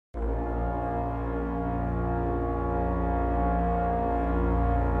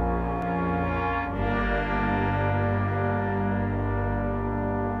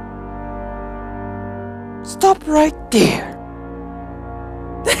Stop right there.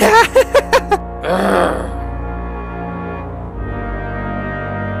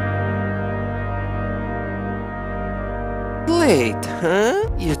 Late, huh?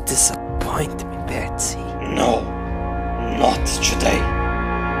 You disappoint me, Betsy. No, not today.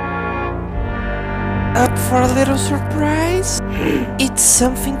 Up for a little surprise? It's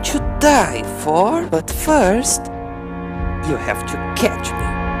something to die for, but first, you have to catch me.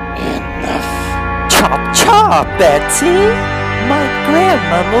 Enough. Chop chop, Betsy! My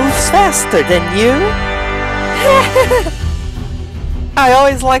grandma moves faster than you. I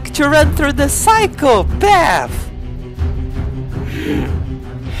always like to run through the cycle path.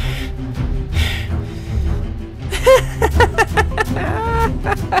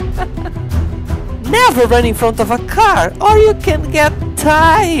 Never run in front of a car or you can get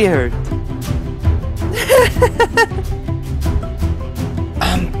tired.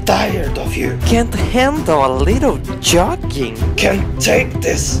 I'm tired of you. Can't handle a little jogging. Can't take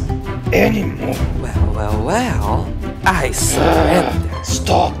this anymore. Well, I surrender.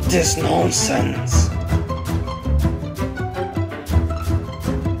 Stop this nonsense.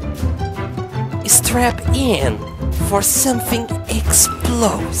 Strap in for something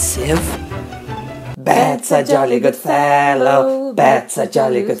explosive. Bet's a jolly good fellow, Bet's a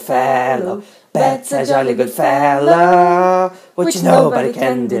jolly good fellow, Bet's a jolly good fellow, which nobody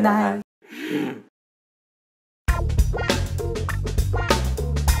can deny.